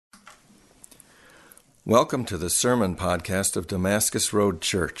Welcome to the sermon podcast of Damascus Road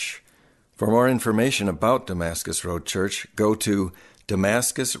Church. For more information about Damascus Road Church, go to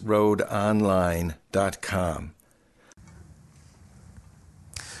damascusroadonline.com.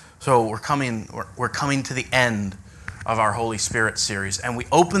 So we're coming to the end of our Holy Spirit series, and we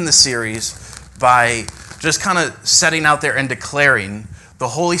open the series by just kind of setting out there and declaring the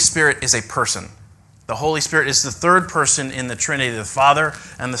Holy Spirit is a person. The Holy Spirit is the third person in the Trinity, the Father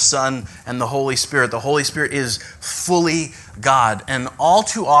and the Son and the Holy Spirit. The Holy Spirit is fully God. And all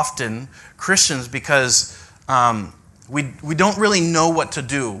too often, Christians, because we don't really know what to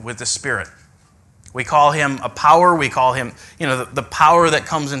do with the Spirit. We call him a power. We call him, the power that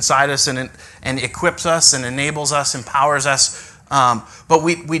comes inside us and equips us and enables us, empowers us. But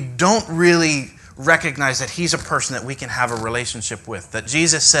we don't really recognize that he's a person that we can have a relationship with. That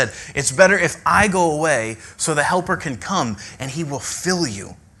Jesus said, it's better if I go away so the helper can come and he will fill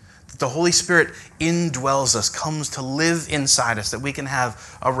you. That the Holy Spirit indwells us, comes to live inside us, that we can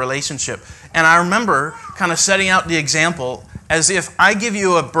have a relationship. And I remember kind of setting out the example as if I give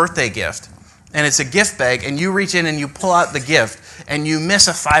you a birthday gift and it's a gift bag and you reach in and you pull out the gift and you miss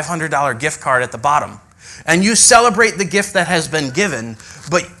a $500 gift card at the bottom. And you celebrate the gift that has been given,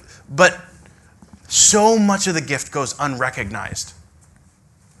 but so much of the gift goes unrecognized.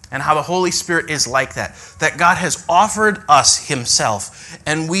 And how the Holy Spirit is like that. That God has offered us himself.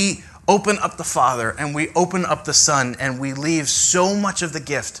 And we open up the Father and we open up the Son and we leave so much of the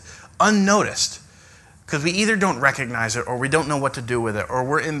gift unnoticed. Because we either don't recognize it or we don't know what to do with it. Or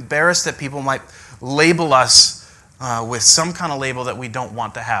we're embarrassed that people might label us with some kind of label that we don't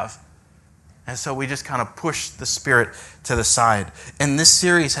want to have. And so we just kind of push the Spirit to the side. And this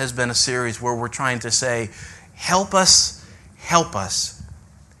series has been a series where we're trying to say, help us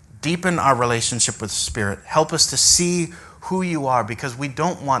deepen our relationship with the Spirit. Help us to see who you are, because we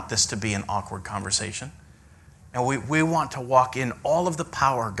don't want this to be an awkward conversation. And we want to walk in all of the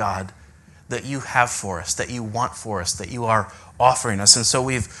power, God, that you have for us, that you want for us, that you are offering us. And so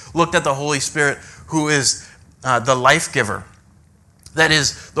we've looked at the Holy Spirit, who is the life giver. That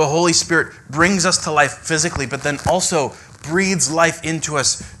is, the Holy Spirit brings us to life physically, but then also breathes life into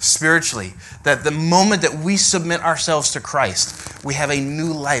us spiritually. That the moment that we submit ourselves to Christ, we have a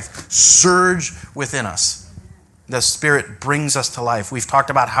new life surge within us. The Spirit brings us to life. We've talked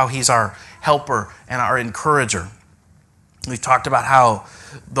about how he's our helper and our encourager. We've talked about how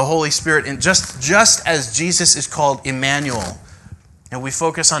the Holy Spirit, and just as Jesus is called Emmanuel, and we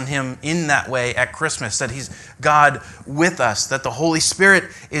focus on him in that way at Christmas, that he's God with us, that the Holy Spirit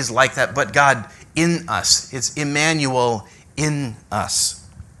is like that, but God in us. It's Emmanuel in us.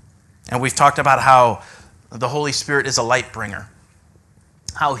 And we've talked about how the Holy Spirit is a light bringer,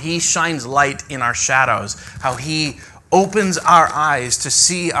 how he shines light in our shadows, how he opens our eyes to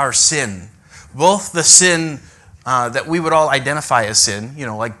see our sin, both the sin that we would all identify as sin,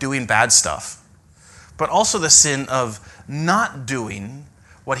 like doing bad stuff, but also the sin of not doing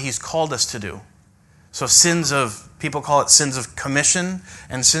what he's called us to do. So people call it sins of commission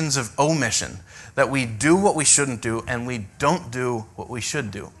and sins of omission. That we do what we shouldn't do and we don't do what we should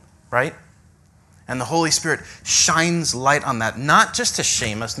do, right? And the Holy Spirit shines light on that, not just to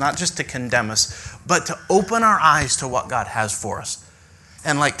shame us, not just to condemn us, but to open our eyes to what God has for us.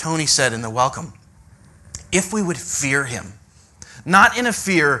 And like Tony said in the welcome, if we would fear him, not in a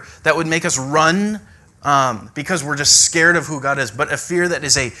fear that would make us run because we're just scared of who God is, but a fear that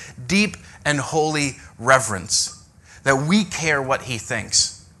is a deep and holy reverence, that we care what he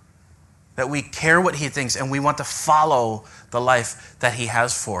thinks, and we want to follow the life that he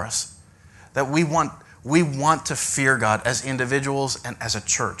has for us, that we want to fear God as individuals and as a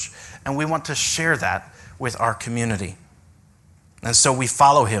church, and we want to share that with our community. And so we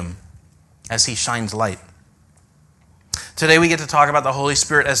follow him as he shines light. Today we get to talk about the Holy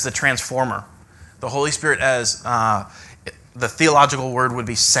Spirit as the transformer. The Holy Spirit as, the theological word would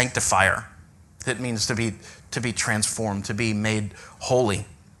be sanctifier. It means to be transformed, to be made holy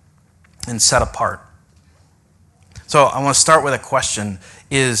and set apart. So I want to start with a question: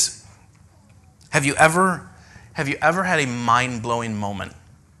 have you ever had a mind-blowing moment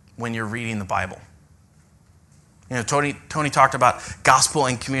when you're reading the Bible? Tony talked about gospel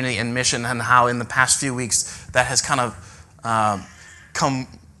and community and mission, and how in the past few weeks that has kind of come.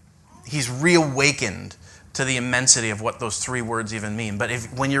 He's reawakened to the immensity of what those three words even mean. But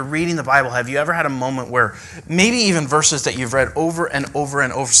when you're reading the Bible, have you ever had a moment where maybe even verses that you've read over and over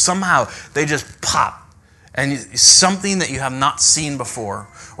and over, somehow they just pop, and something that you have not seen before,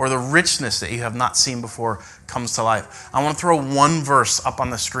 or the richness that you have not seen before, comes to life? I want to throw one verse up on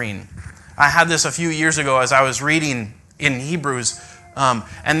the screen. I had this a few years ago as I was reading in Hebrews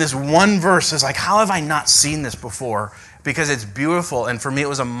And this one verse is like, how have I not seen this before? Because it's beautiful, and for me it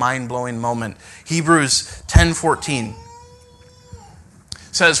was a mind-blowing moment. Hebrews 10:14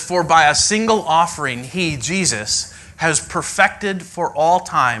 says, "For by a single offering he, Jesus, has perfected for all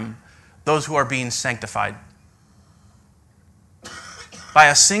time those who are being sanctified." By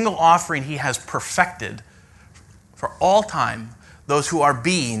a single offering he has perfected for all time those who are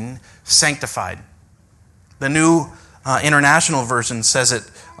being sanctified. The New International Version says it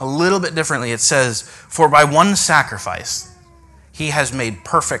a little bit differently. It says, "For by one sacrifice he has made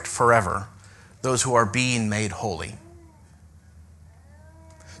perfect forever those who are being made holy."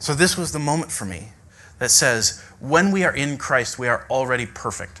 So this was the moment for me that says, when we are in Christ, we are already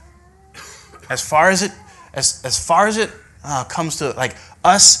perfect. As far as it comes to like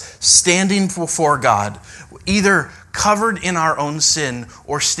us standing before God, either covered in our own sin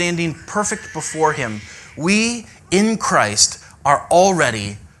or standing perfect before Him, we in Christ are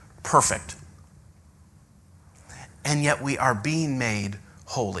already perfect. And yet we are being made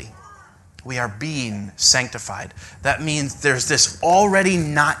holy. We are being sanctified. That means there's this already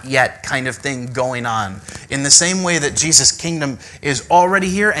not yet kind of thing going on. In the same way that Jesus' kingdom is already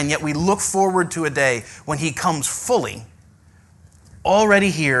here, and yet we look forward to a day when He comes fully.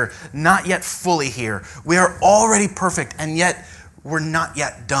 Already here, not yet fully here. We are already perfect, and yet we're not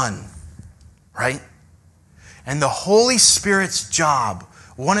yet done. Right? And the Holy Spirit's job,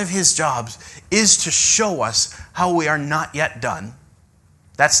 one of His jobs, is to show us how we are not yet done.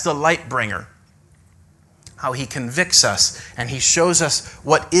 That's the light bringer. How He convicts us and He shows us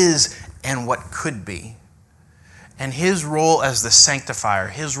what is and what could be. And His role as the sanctifier,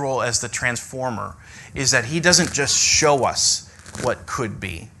 His role as the transformer, is that He doesn't just show us what could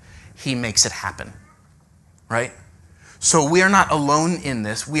be. He makes it happen. Right? So we are not alone in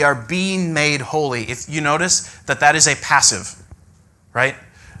this. We are being made holy. If you notice that is a passive. Right?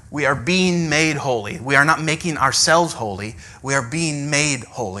 We are being made holy. We are not making ourselves holy. We are being made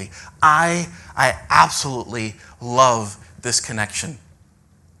holy. I absolutely love this connection.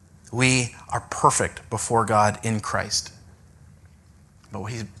 We are perfect before God in Christ.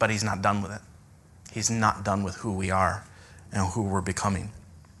 But He's not done with it. He's not done with who we are and who we're becoming.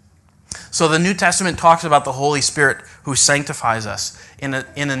 So the New Testament talks about the Holy Spirit who sanctifies us in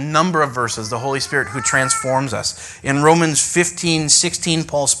a number of verses, the Holy Spirit who transforms us. In Romans 15:16,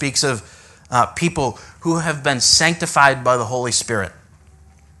 Paul speaks of people who have been sanctified by the Holy Spirit.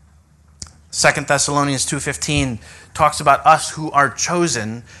 2 Thessalonians 2:15 talks about us who are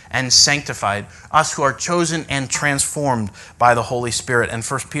chosen and sanctified, us who are chosen and transformed by the Holy Spirit. And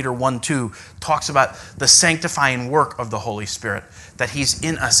 1 Peter 1:2 talks about the sanctifying work of the Holy Spirit, that He's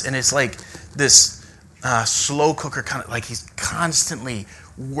in us, and it's like this slow cooker, kind of like He's constantly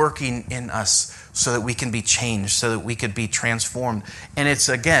working in us so that we can be changed, so that we could be transformed. And it's,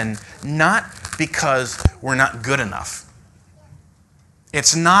 again, not because we're not good enough.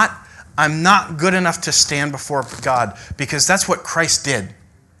 It's not, I'm not good enough to stand before God, because that's what Christ did.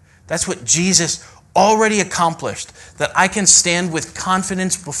 That's what Jesus already accomplished, that I can stand with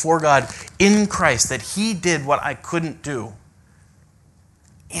confidence before God in Christ, that He did what I couldn't do.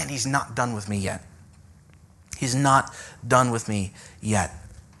 And He's not done with me yet. He's not done with me yet.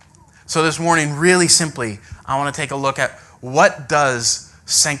 So this morning, really simply, I want to take a look at what does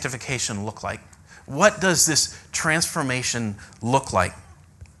sanctification look like? What does this transformation look like?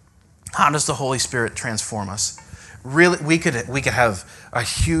 How does the Holy Spirit transform us? Really, we could have a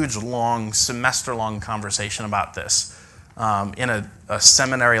huge, long, semester-long conversation about this in a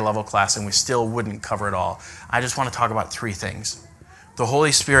seminary level class, and we still wouldn't cover it all. I just want to talk about three things. The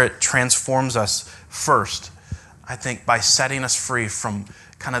Holy Spirit transforms us first, I think, by setting us free from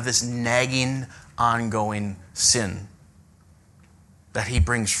kind of this nagging, ongoing sin, that He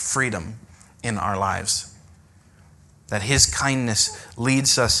brings freedom in our lives, that His kindness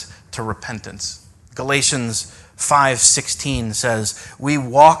leads us to repentance. Galatians 5:16 says, we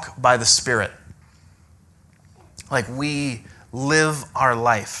walk by the Spirit. Like we live our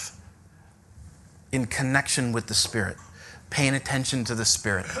life in connection with the Spirit, paying attention to the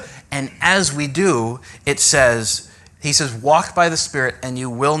Spirit. And as we do, he says, walk by the Spirit and you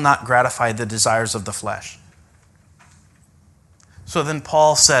will not gratify the desires of the flesh. So then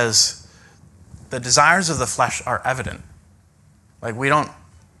Paul says, the desires of the flesh are evident. Like we don't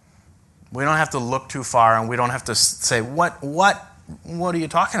have to look too far, and we don't have to say, what are you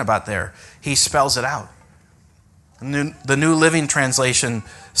talking about there? He spells it out. The New Living Translation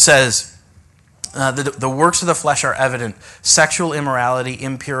says, the works of the flesh are evident: sexual immorality,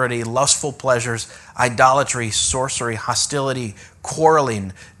 impurity, lustful pleasures, idolatry, sorcery, hostility,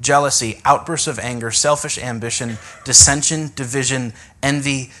 quarreling, jealousy, outbursts of anger, selfish ambition, dissension, division,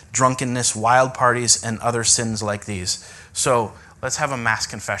 envy, drunkenness, wild parties, and other sins like these. So let's have a mass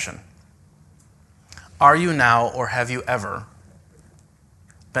confession. Are you now, or have you ever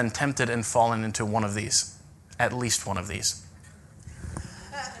been tempted and fallen into one of these? At least one of these.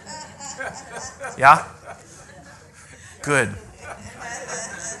 Yeah? Good.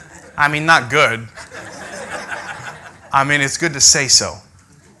 I mean, not good. I mean, it's good to say so.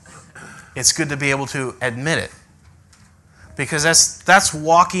 It's good to be able to admit it. Because that's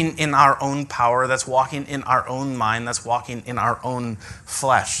walking in our own power, that's walking in our own mind, that's walking in our own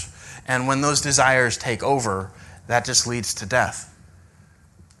flesh. And when those desires take over, that just leads to death.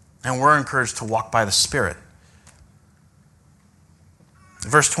 And we're encouraged to walk by the Spirit.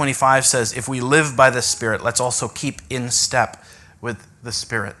 Verse 25 says, if we live by the Spirit, let's also keep in step with the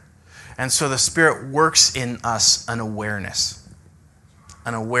Spirit. And so the Spirit works in us an awareness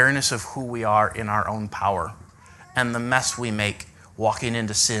of who we are in our own power, and the mess we make walking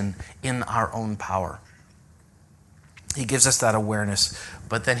into sin in our own power. He gives us that awareness,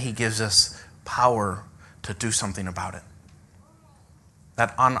 but then he gives us power to do something about it.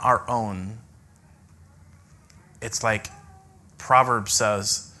 That on our own, it's like Proverbs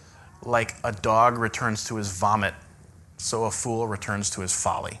says, like a dog returns to his vomit, so a fool returns to his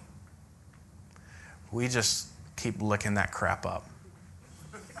folly. We just keep licking that crap up.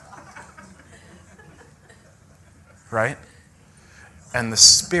 Right? And the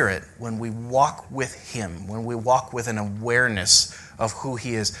Spirit, when we walk with him, when we walk with an awareness of who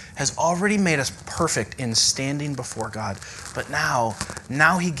he is, has already made us perfect in standing before God. But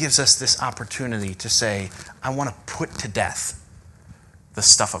now he gives us this opportunity to say, I want to put to death the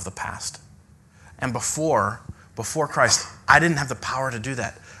stuff of the past. And before Christ, I didn't have the power to do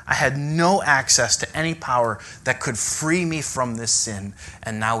that. I had no access to any power that could free me from this sin.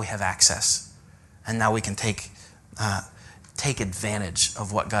 And now we have access. And now we can take advantage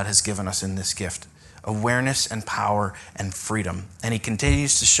of what God has given us in this gift. Awareness and power and freedom. And he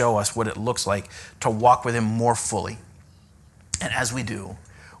continues to show us what it looks like to walk with him more fully. And as we do,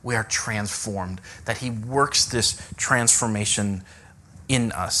 we are transformed. That he works this transformation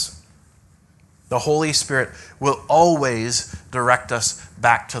in us. The Holy Spirit will always direct us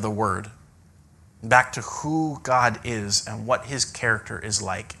back to the Word, back to who God is and what his character is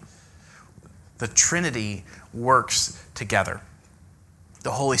like. The Trinity works together.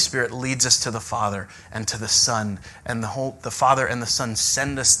 The Holy Spirit leads us to the Father and to the Son, and the Father and the Son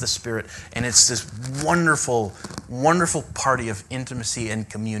send us the Spirit, and it's this wonderful, wonderful party of intimacy and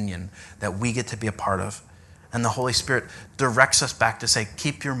communion that we get to be a part of. And the Holy Spirit directs us back to say,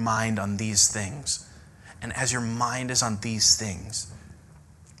 keep your mind on these things. And as your mind is on these things,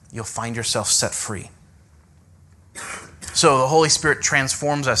 you'll find yourself set free. So the Holy Spirit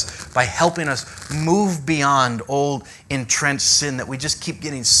transforms us by helping us move beyond old entrenched sin that we just keep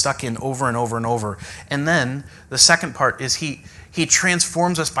getting stuck in over and over and over. And then the second part is he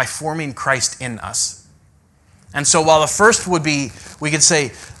transforms us by forming Christ in us. And so while the first would be, we could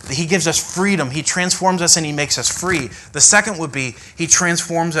say, he gives us freedom, he transforms us and he makes us free. The second would be, he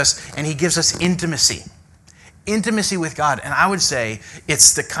transforms us and he gives us intimacy. Intimacy with God. And I would say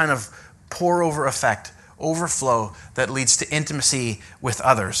it's the kind of pour over effect, overflow that leads to intimacy with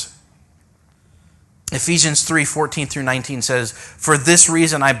others. Ephesians 3:14-19 says, for this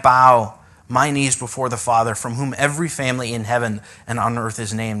reason I bow my knees before the Father, from whom every family in heaven and on earth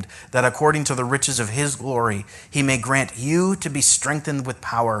is named, that according to the riches of his glory, he may grant you to be strengthened with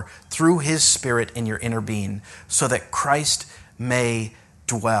power through his Spirit in your inner being, so that Christ may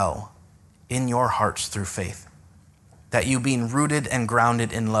dwell in your hearts through faith, that you, being rooted and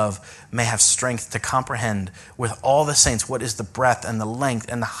grounded in love, may have strength to comprehend with all the saints what is the breadth and the length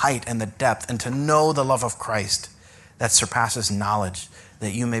and the height and the depth, and to know the love of Christ that surpasses knowledge,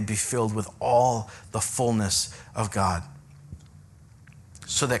 that you may be filled with all the fullness of God.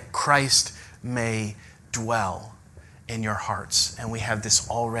 So that Christ may dwell in your hearts. And we have this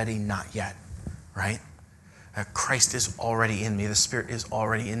already, not yet, right? Christ is already in me. The Spirit is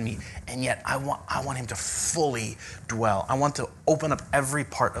already in me. And yet I want him to fully dwell. I want to open up every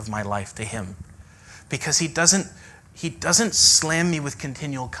part of my life to him. Because he doesn't slam me with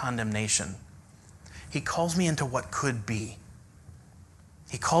continual condemnation. He calls me into what could be.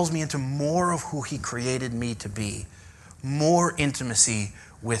 He calls me into more of who he created me to be. More intimacy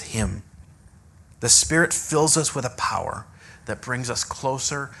with him. The Spirit fills us with a power that brings us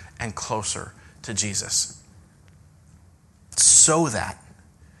closer and closer to Jesus. So that,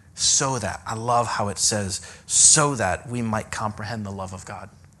 I love how it says, so that we might comprehend the love of God.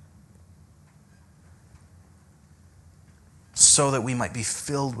 so that we might be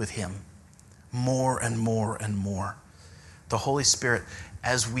filled with him more and more and more. The Holy Spirit,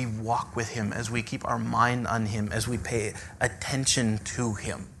 as we walk with him, as we keep our mind on him, as we pay attention to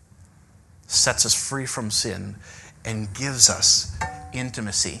him, sets us free from sin and gives us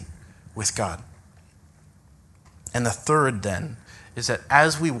intimacy with God. And the third then is that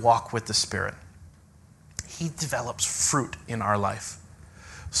as we walk with the Spirit, he develops fruit in our life.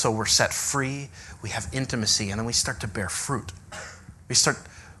 So we're set free, we have intimacy, and then we start to bear fruit.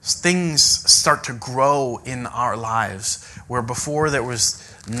 Things start to grow in our lives where before there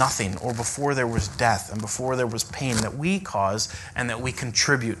was nothing, or before there was death, and before there was pain that we cause and that we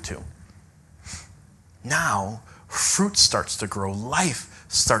contribute to. Now, fruit starts to grow, life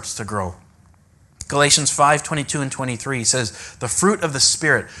starts to grow. Galatians 5:22 and 23 says, the fruit of the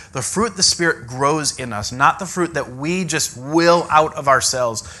Spirit grows in us, not the fruit that we just will out of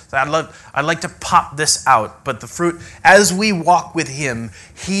ourselves. So I'd like to pop this out, but the fruit, as we walk with him,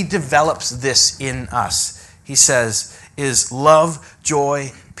 he develops this in us. He says, is love,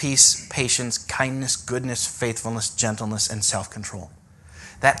 joy, peace, patience, kindness, goodness, faithfulness, gentleness, and self-control.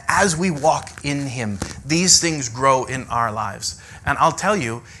 That as we walk in him, these things grow in our lives. And I'll tell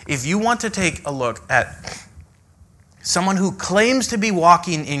you, if you want to take a look at someone who claims to be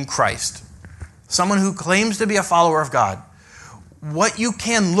walking in Christ, someone who claims to be a follower of God, what you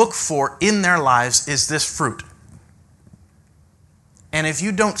can look for in their lives is this fruit. And if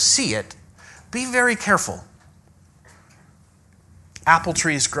you don't see it, be very careful. Apple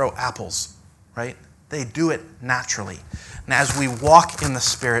trees grow apples, right? They do it naturally. And as we walk in the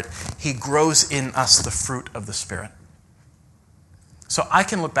Spirit, he grows in us the fruit of the Spirit. So I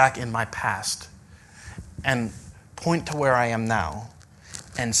can look back in my past and point to where I am now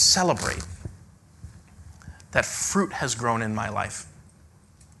and celebrate that fruit has grown in my life.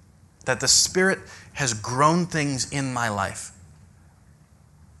 That the Spirit has grown things in my life.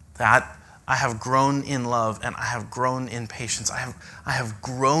 That I have grown in love and I have grown in patience. I have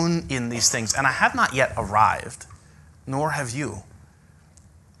grown in these things, and I have not yet arrived, nor have you.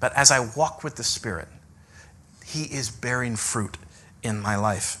 But as I walk with the Spirit, he is bearing fruit in my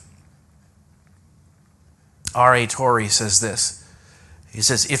life. R.A. Torrey says this. He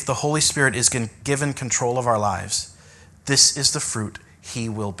says, if the Holy Spirit is given control of our lives, this is the fruit he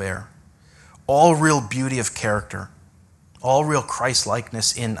will bear. All real beauty of character, all real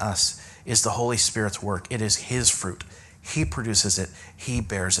Christ-likeness in us is the Holy Spirit's work. It is his fruit. He produces it. He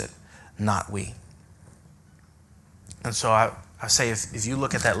bears it, not we. And so I say, if you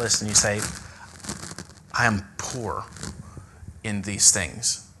look at that list and you say, I am poor in these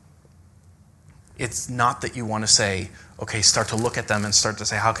things, it's not that you want to say, okay, start to look at them and start to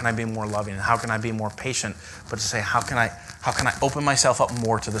say, how can I be more loving and how can I be more patient? But to say, how can I open myself up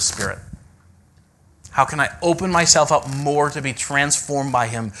more to the Spirit? How can I open myself up more to be transformed by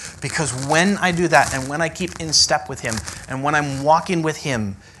him? Because when I do that and when I keep in step with him and when I'm walking with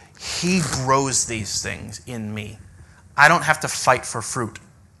him, he grows these things in me. I don't have to fight for fruit.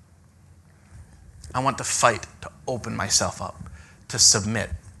 I want to fight to open myself up, to submit,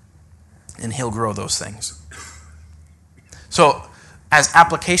 and he'll grow those things. So, as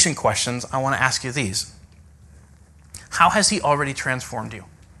application questions, I want to ask you these. How has he already transformed you?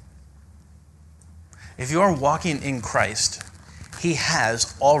 If you are walking in Christ, he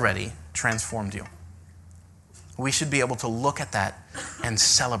has already transformed you. We should be able to look at that and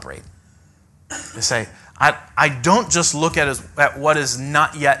celebrate. To say, I don't just look at what is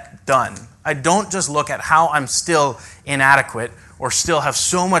not yet done. I don't just look at how I'm still inadequate or still have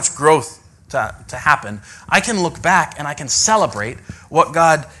so much growth to happen. I can look back and I can celebrate what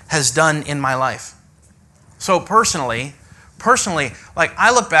God has done in my life. So personally, like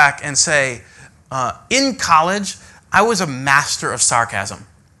I look back and say, in college, I was a master of sarcasm.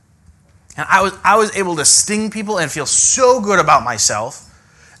 And I was able to sting people and feel so good about myself.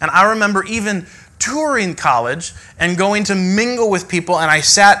 And I remember even touring college and going to mingle with people, and I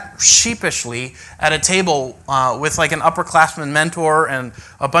sat sheepishly at a table with like an upperclassman mentor and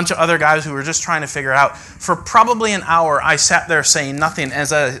a bunch of other guys who were just trying to figure it out. For probably an hour, I sat there saying nothing.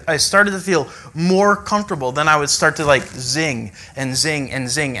 As I started to feel more comfortable, then I would start to like zing and zing and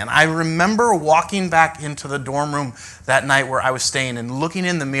zing. And I remember walking back into the dorm room that night where I was staying and looking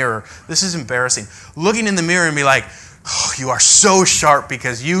in the mirror. This is embarrassing. Looking in the mirror and be like, oh, you are so sharp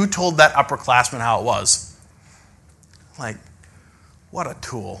because you told that upperclassman how it was. Like, what a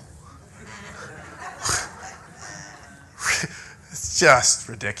tool. It's just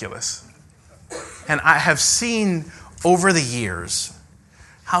ridiculous. And I have seen over the years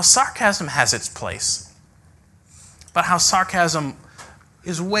how sarcasm has its place, but how sarcasm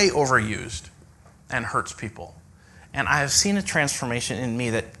is way overused and hurts people. And I have seen a transformation in me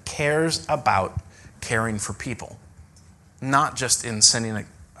that cares about caring for people, not just in sending a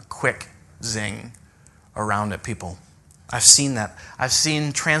quick zing around at people. I've seen that. I've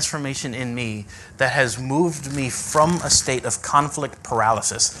seen transformation in me that has moved me from a state of conflict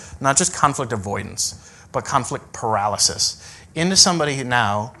paralysis, not just conflict avoidance, but conflict paralysis, into somebody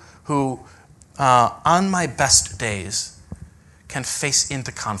now who, on my best days, can face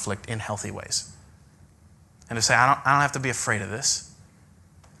into conflict in healthy ways. And to say, I don't have to be afraid of this.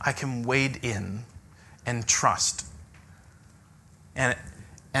 I can wade in and trust and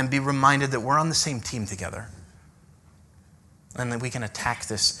be reminded that we're on the same team together and that we can attack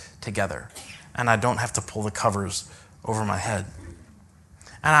this together. And I don't have to pull the covers over my head.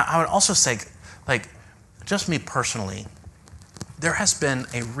 And I would also say, like, just me personally, there has been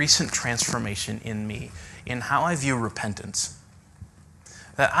a recent transformation in me in how I view repentance.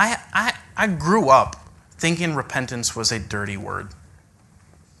 That I grew up thinking repentance was a dirty word.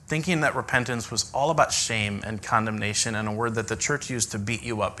 Thinking that repentance was all about shame and condemnation and a word that the church used to beat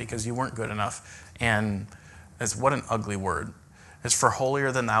you up because you weren't good enough. And it's what an ugly word. It's for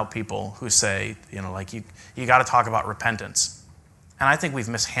holier than thou people who say, you got to talk about repentance. And I think we've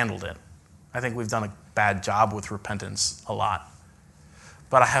mishandled it. I think we've done a bad job with repentance a lot.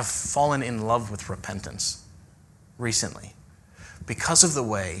 But I have fallen in love with repentance recently because of the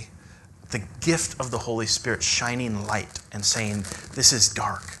way the gift of the Holy Spirit shining light and saying, this is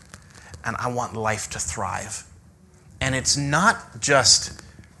dark, and I want life to thrive. And it's not just,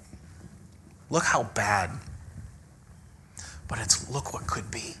 look how bad, but it's look what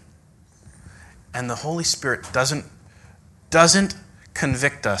could be. And the Holy Spirit doesn't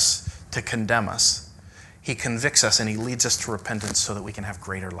convict us to condemn us. He convicts us and he leads us to repentance so that we can have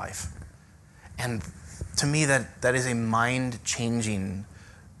greater life. And to me, that is a mind-changing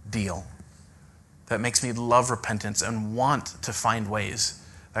deal that makes me love repentance and want to find ways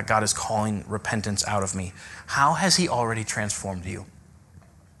that God is calling repentance out of me. How has he already transformed you?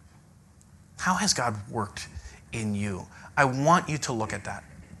 How has God worked in you? I want you to look at that.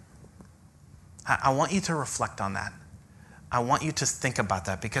 I want you to reflect on that. I want you to think about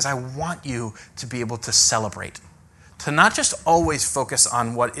that because I want you to be able to celebrate. To not just always focus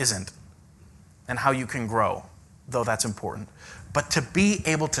on what isn't and how you can grow, though that's important, but to be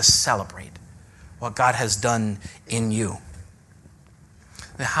able to celebrate what God has done in you.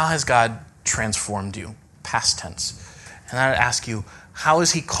 Now, how has God transformed you? Past tense. And I'd ask you, how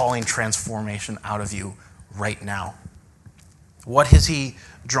is he calling transformation out of you right now? What is he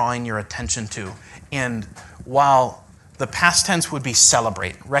drawing your attention to? And while the past tense would be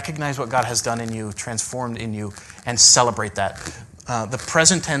celebrate, recognize what God has done in you, transformed in you, and celebrate that. The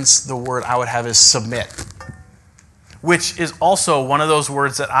present tense, the word I would have is submit, which is also one of those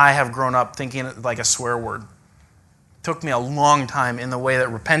words that I have grown up thinking like a swear word. It took me a long time in the way that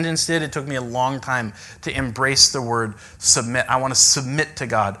repentance did. It took me a long time to embrace the word submit. I want to submit to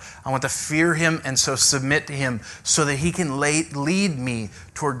God. I want to fear him and so submit to him so that he can lead me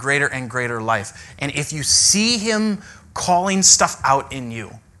toward greater and greater life. And if you see him calling stuff out in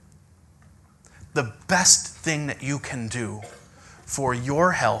you, the best thing that you can do for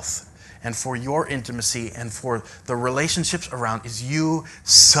your health and for your intimacy and for the relationships around is you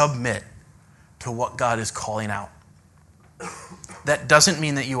submit to what God is calling out. That doesn't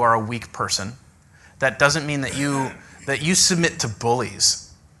mean that you are a weak person. That doesn't mean that you submit to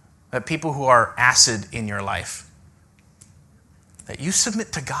bullies, that people who are acid in your life. That you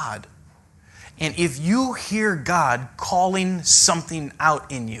submit to God. And if you hear God calling something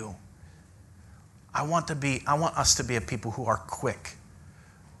out in you, I want us to be a people who are quick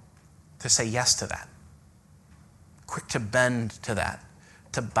to say yes to that. Quick to bend to that,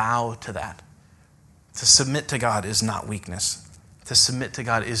 to bow to that. To submit to God is not weakness. To submit to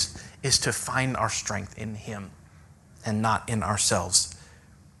God is to find our strength in him and not in ourselves.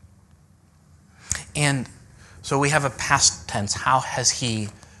 And so we have a past tense. How has he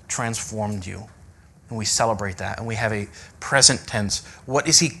transformed you? And we celebrate that. And we have a present tense. What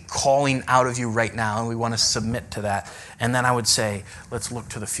is he calling out of you right now? And we want to submit to that. And then I would say, let's look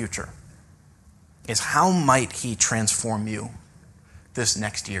to the future. Is how might he transform you this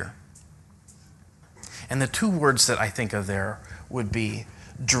next year? And the two words that I think of there would be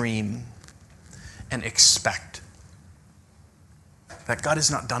dream and expect. That God is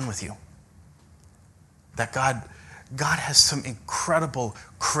not done with you. That God has some incredible,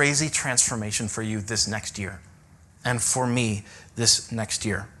 crazy transformation for you this next year. And for me, this next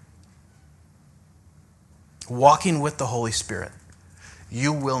year. Walking with the Holy Spirit,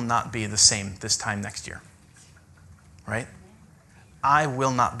 you will not be the same this time next year. Right? I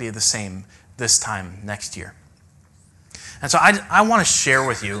will not be the same this time next year. And so I want to share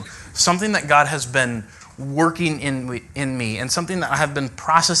with you something that God has been working in me and something that I have been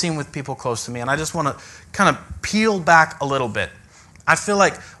processing with people close to me. And I just want to kind of peel back a little bit. I feel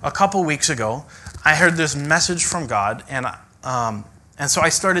like a couple weeks ago, I heard this message from God, and so I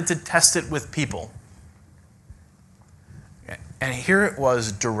started to test it with people. And here it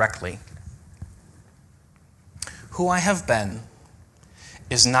was directly. Who I have been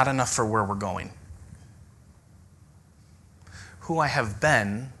is not enough for where we're going. Who I have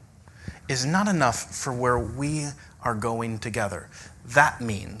been is not enough for where we are going together. That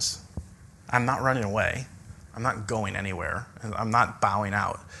means I'm not running away. I'm not going anywhere. I'm not bowing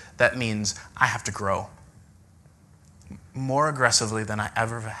out. That means I have to grow more aggressively than I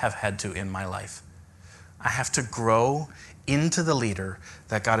ever have had to in my life. I have to grow into the leader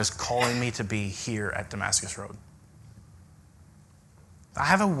that God is calling me to be here at Damascus Road. I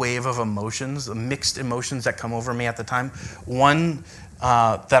have a wave of emotions, mixed emotions that come over me at the time. One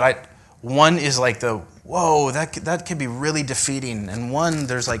is like the, whoa, that could be really defeating. And one,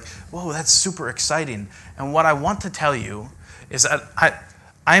 there's like, whoa, that's super exciting. And what I want to tell you is that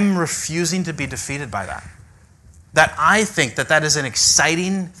I'm refusing to be defeated by that. That I think that is an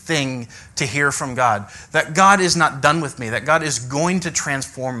exciting thing to hear from God. That God is not done with me. That God is going to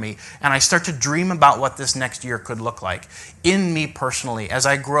transform me. And I start to dream about what this next year could look like in me personally as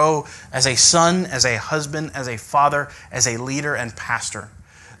I grow as a son, as a husband, as a father, as a leader and pastor.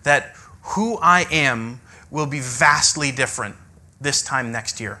 That who I am will be vastly different this time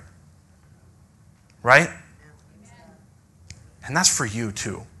next year. Right? And that's for you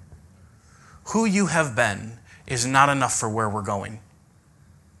too. Who you have been is not enough for where we're going.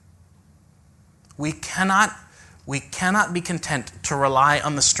 We cannot be content to rely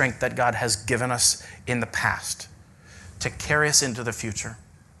on the strength that God has given us in the past to carry us into the future.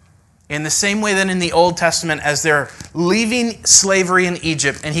 In the same way that in the Old Testament, as they're leaving slavery in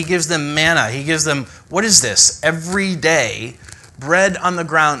Egypt, and he gives them manna, he gives them, what is this? Every day, bread on the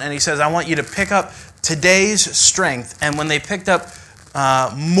ground, and he says, I want you to pick up today's strength. And when they picked up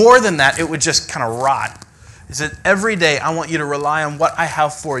more than that, it would just kind of rot. He said, every day I want you to rely on what I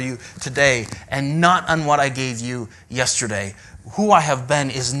have for you today and not on what I gave you yesterday. Who I have been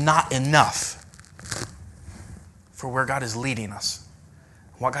is not enough for where God is leading us,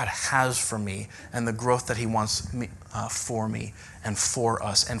 what God has for me, and the growth that he wants for me and for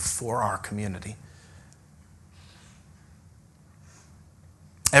us and for our community.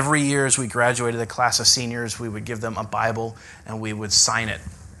 Every year as we graduated a class of seniors, we would give them a Bible and we would sign it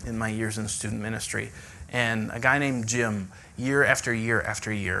in my years in student ministry. And a guy named Jim, year after year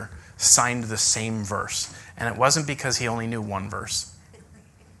after year, signed the same verse. And it wasn't because he only knew one verse.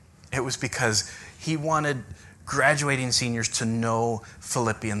 It was because he wanted graduating seniors to know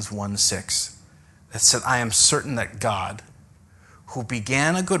Philippians 1:6. That said, I am certain that God, who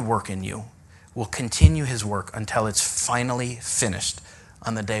began a good work in you, will continue his work until it's finally finished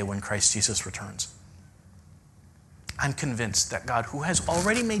on the day when Christ Jesus returns. I'm convinced that God, who has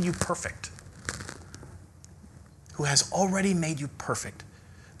already made you perfect,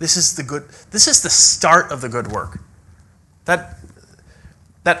 This is the start of the good work.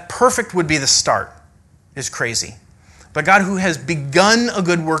 That perfect would be the start is crazy. But God, who has begun a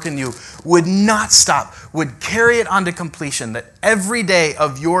good work in you, would not stop, would carry it on to completion, that every day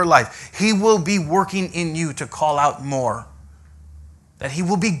of your life, he will be working in you to call out more. That he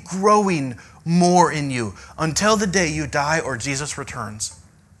will be growing more in you until the day you die or Jesus returns.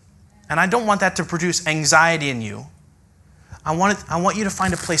 And I don't want that to produce anxiety in you. I want you to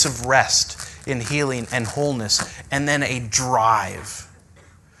find a place of rest in healing and wholeness, and then a drive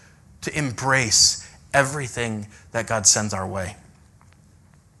to embrace everything that God sends our way.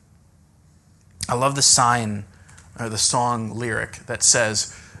 I love the sign or the song lyric that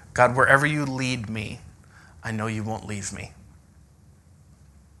says, God, wherever you lead me, I know you won't leave me.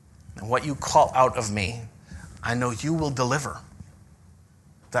 And what you call out of me, I know you will deliver.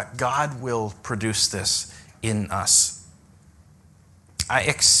 That God will produce this in us. I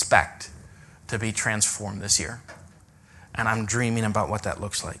expect to be transformed this year. And I'm dreaming about what that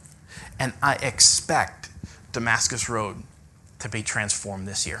looks like. And I expect Damascus Road to be transformed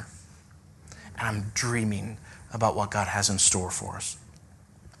this year. And I'm dreaming about what God has in store for us.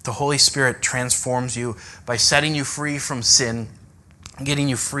 The Holy Spirit transforms you by setting you free from sin, getting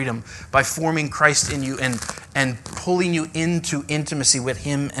you freedom, by forming Christ in you and pulling you into intimacy with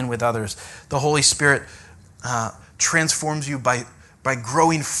him and with others. The Holy Spirit transforms you by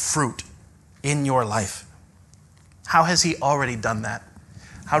growing fruit in your life. How has he already done that?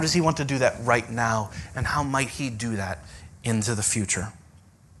 How does he want to do that right now? And how might he do that into the future?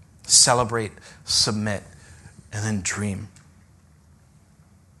 Celebrate, submit, and then dream.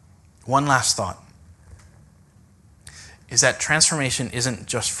 One last thought is that transformation isn't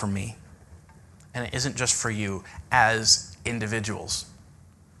just for me, and it isn't just for you as individuals.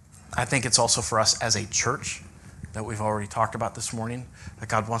 I think it's also for us as a church that we've already talked about this morning, that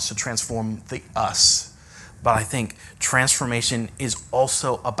God wants to transform the us. But I think transformation is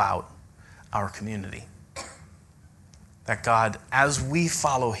also about our community. That God, as we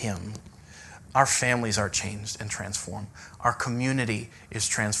follow him, our families are changed and transformed. Our community is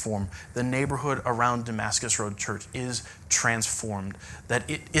transformed. The neighborhood around Damascus Road Church is transformed. That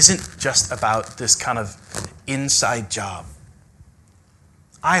it isn't just about this kind of inside job.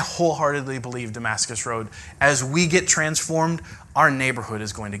 I wholeheartedly believe Damascus Road, as we get transformed, our neighborhood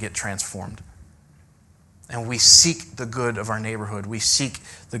is going to get transformed. And we seek the good of our neighborhood. We seek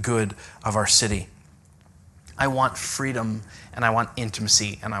the good of our city. I want freedom, and I want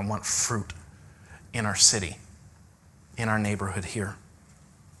intimacy, and I want fruit in our city, in our neighborhood here.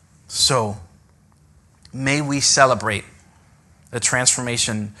 So, may we celebrate the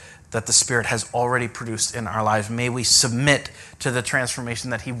transformation that the Spirit has already produced in our lives. May we submit to the transformation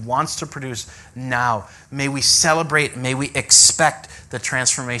that he wants to produce now. May we celebrate, may we expect the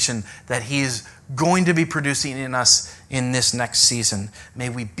transformation that he is going to be producing in us in this next season. May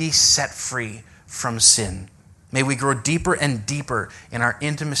we be set free from sin. May we grow deeper and deeper in our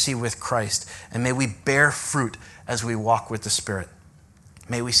intimacy with Christ, and may we bear fruit as we walk with the Spirit.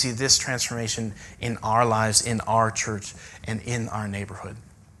 May we see this transformation in our lives, in our church, and in our neighborhood.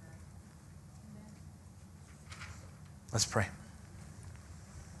 Let's pray.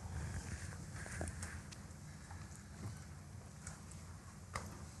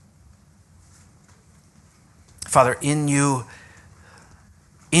 Father, in you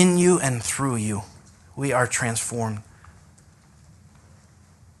and through you, we are transformed.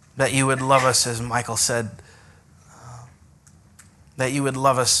 That you would love us, as Michael said, that you would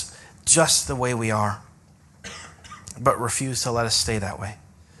love us just the way we are, but refuse to let us stay that way.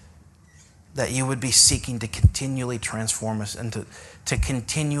 That you would be seeking to continually transform us and to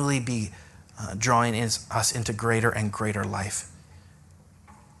continually be drawing us into greater and greater life.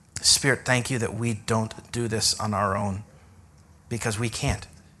 Spirit, thank you that we don't do this on our own, because we can't.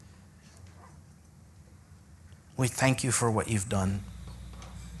 We thank you for what you've done.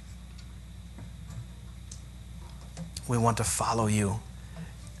 We want to follow you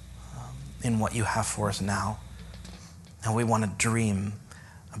in what you have for us now. And we want to dream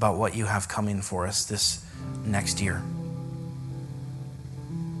about what you have coming for us this next year.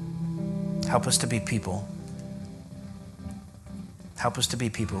 Help us to be people. Help us to be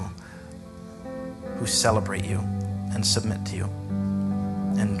people who celebrate you and submit to you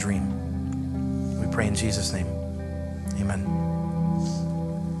and dream. We pray in Jesus' name. Amen.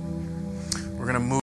 We're going to move.